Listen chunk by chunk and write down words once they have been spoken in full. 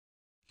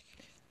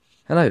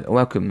Hello and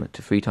welcome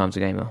to Three Times a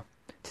Gamer.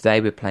 Today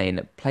we're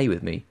playing Play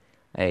With Me,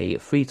 a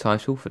free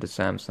title for the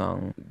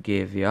Samsung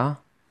Gear VR.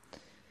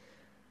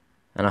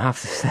 And I have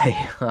to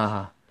say,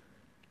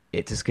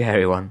 it's a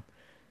scary one.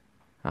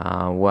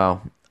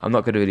 Well, I'm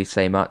not going to really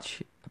say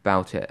much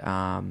about it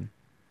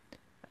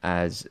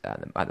as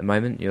at the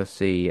moment. You'll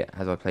see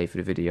as I play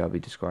through the video, I'll be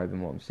describing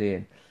what I'm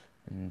seeing.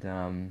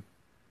 And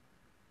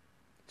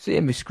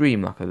seeing me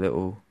scream like a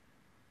little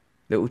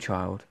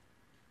child.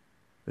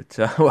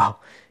 But, well,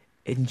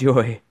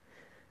 enjoy.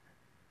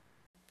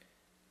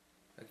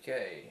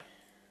 Okay.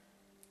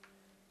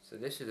 So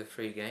this is a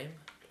free game,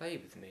 Play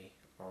With Me,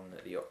 on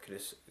the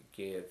Oculus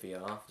Gear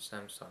VR for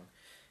Samsung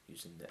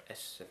using the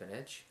S7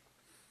 Edge.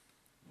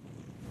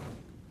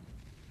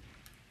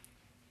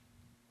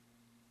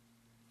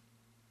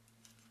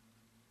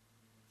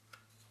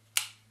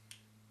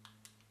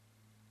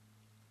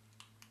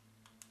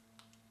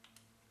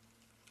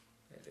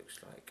 It looks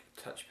like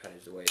touchpad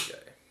is the way to go.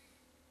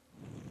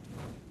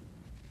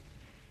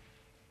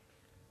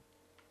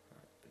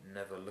 But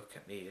never look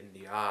at me in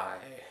the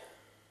eye.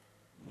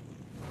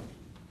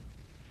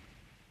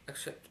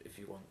 Except if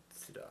you want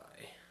to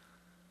die.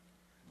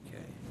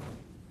 Okay.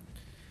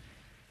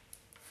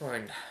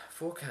 Find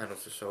 4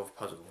 candles to solve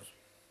puzzles.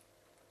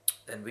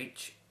 Then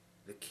reach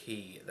the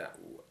key that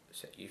will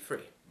set you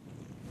free.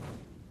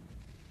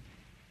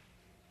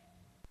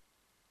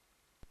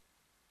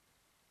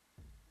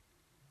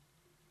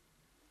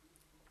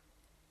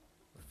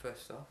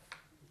 First off,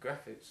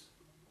 graphics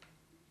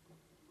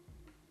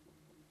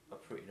are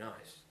pretty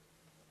nice,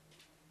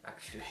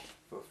 actually,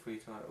 for a free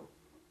title.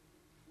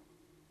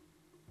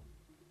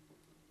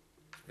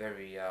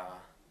 Very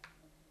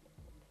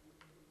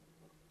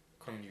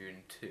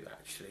Conjuring 2,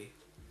 actually,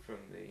 from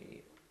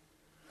the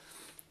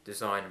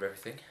design of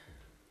everything.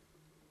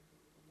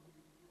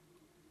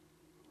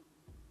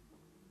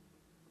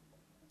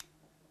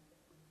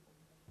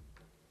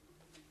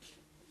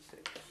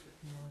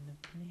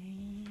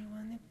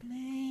 Wanna play.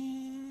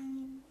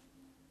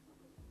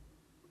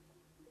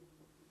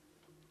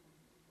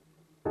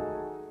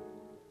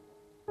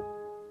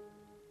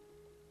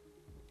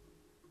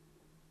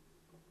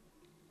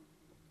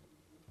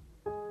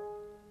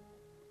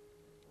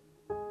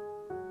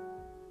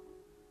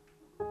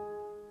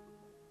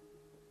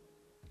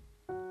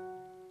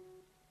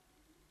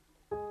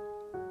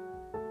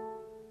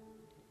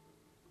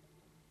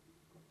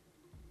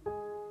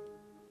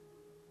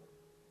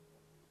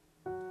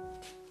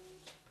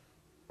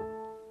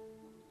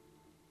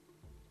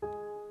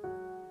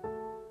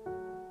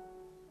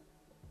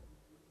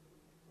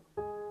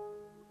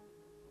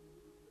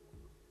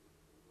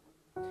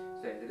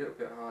 So it's a little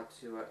bit hard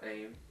to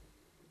aim.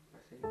 I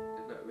think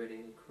there's not really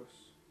any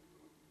crosshair.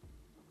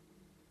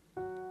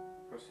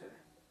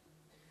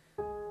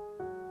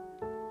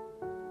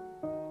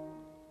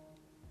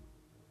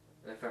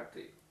 And in fact,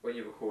 when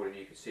you're recording,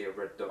 you can see a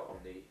red dot on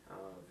the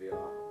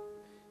VR.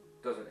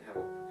 Doesn't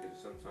help because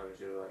sometimes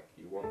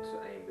you want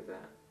to aim with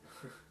that.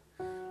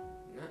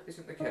 And that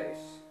isn't the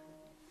case.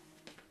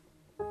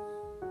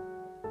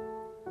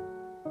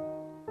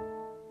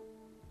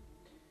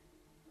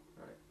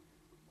 Right,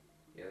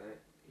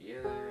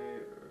 yellow,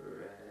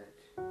 red,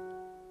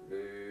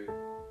 blue,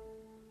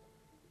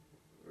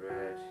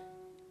 red.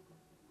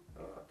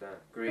 Oh damn,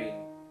 green,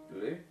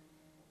 blue.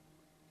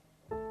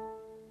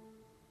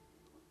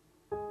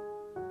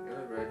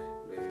 Yellow, red,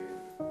 blue,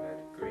 red,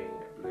 green,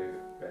 blue,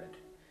 red.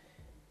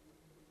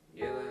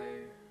 Yellow,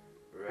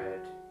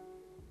 red,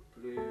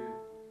 blue,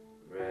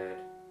 red,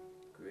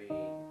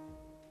 green,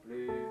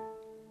 blue,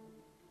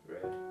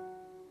 red.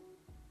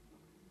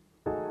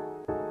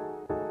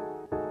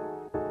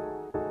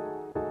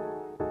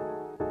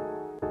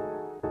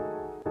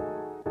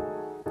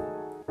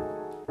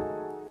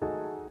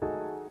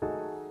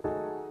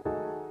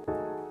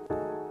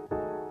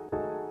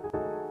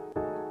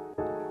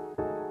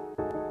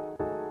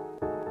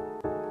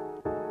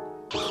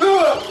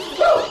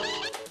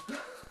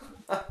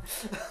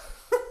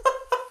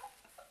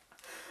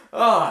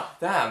 Oh,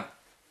 damn.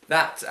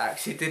 That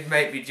actually did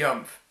make me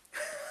jump.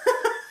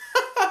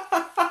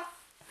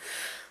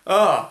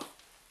 Oh,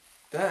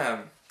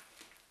 damn.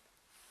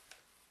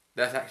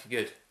 That's actually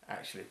good,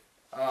 actually.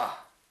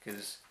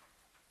 Because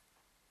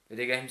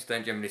video games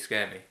don't generally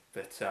scare me,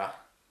 but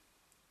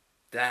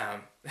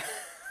damn.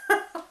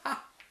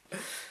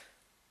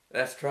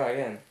 Let's try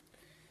again.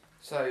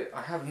 So,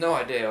 I have no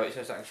idea what it's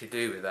supposed to actually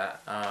do with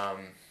that.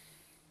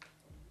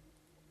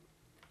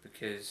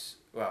 Because,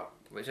 well,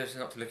 it's just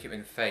not to look him in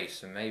the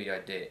face, and maybe the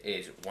idea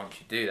is, once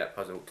you do that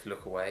puzzle, to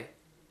look away.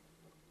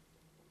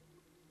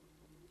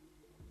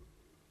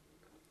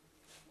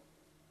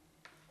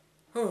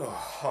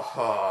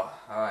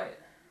 Alright.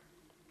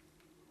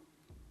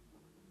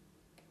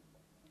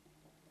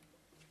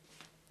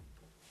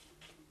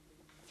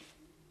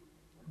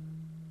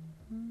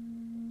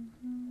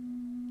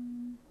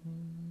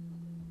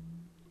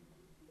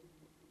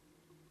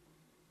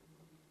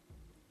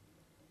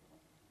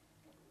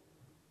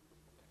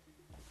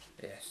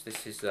 Yes,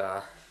 this is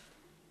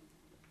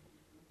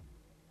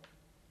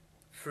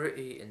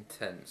pretty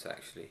intense,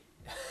 actually.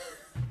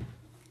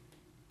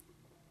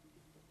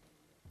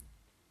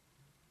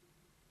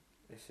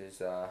 This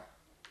is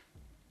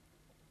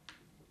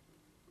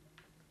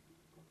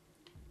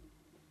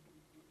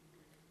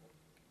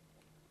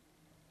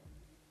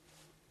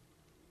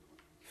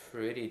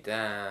pretty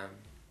damn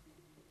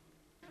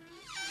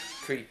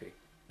creepy.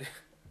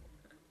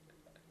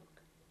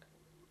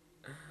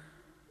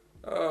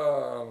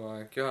 Oh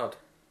my god,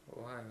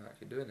 why am I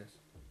actually doing this?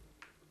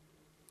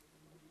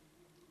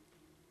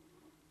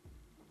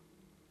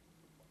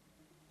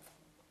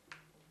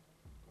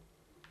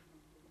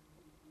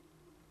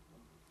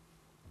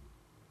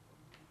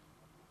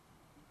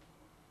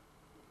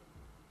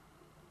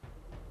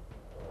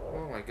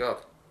 Oh my god.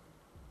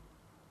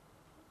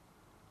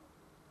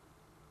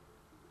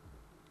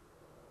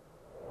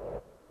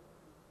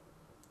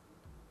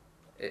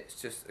 It's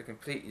just a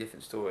completely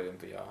different story on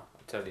VR.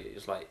 I tell you,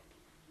 it's like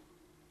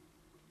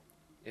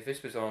if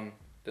this was on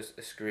just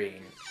a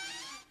screen,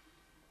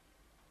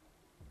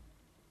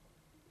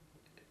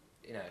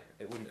 you know,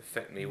 it wouldn't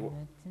affect me.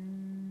 Oh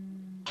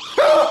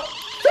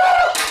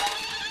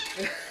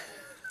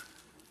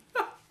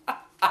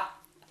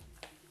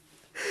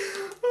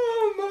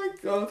my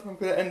god, I'm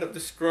gonna end up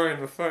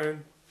destroying the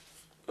phone.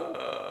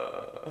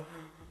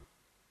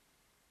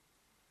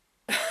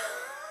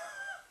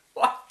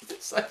 Why is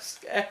it so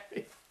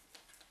scary?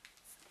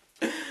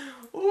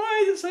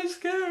 Why is it so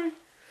scary?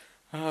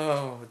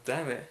 Oh,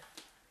 damn it.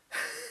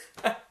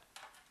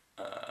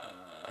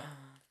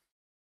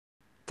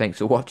 Thanks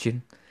for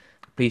watching.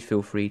 Please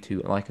feel free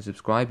to like and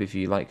subscribe if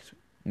you liked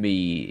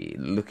me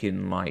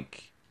looking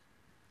like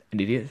an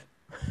idiot.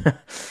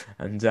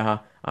 And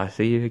I'll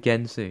see you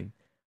again soon.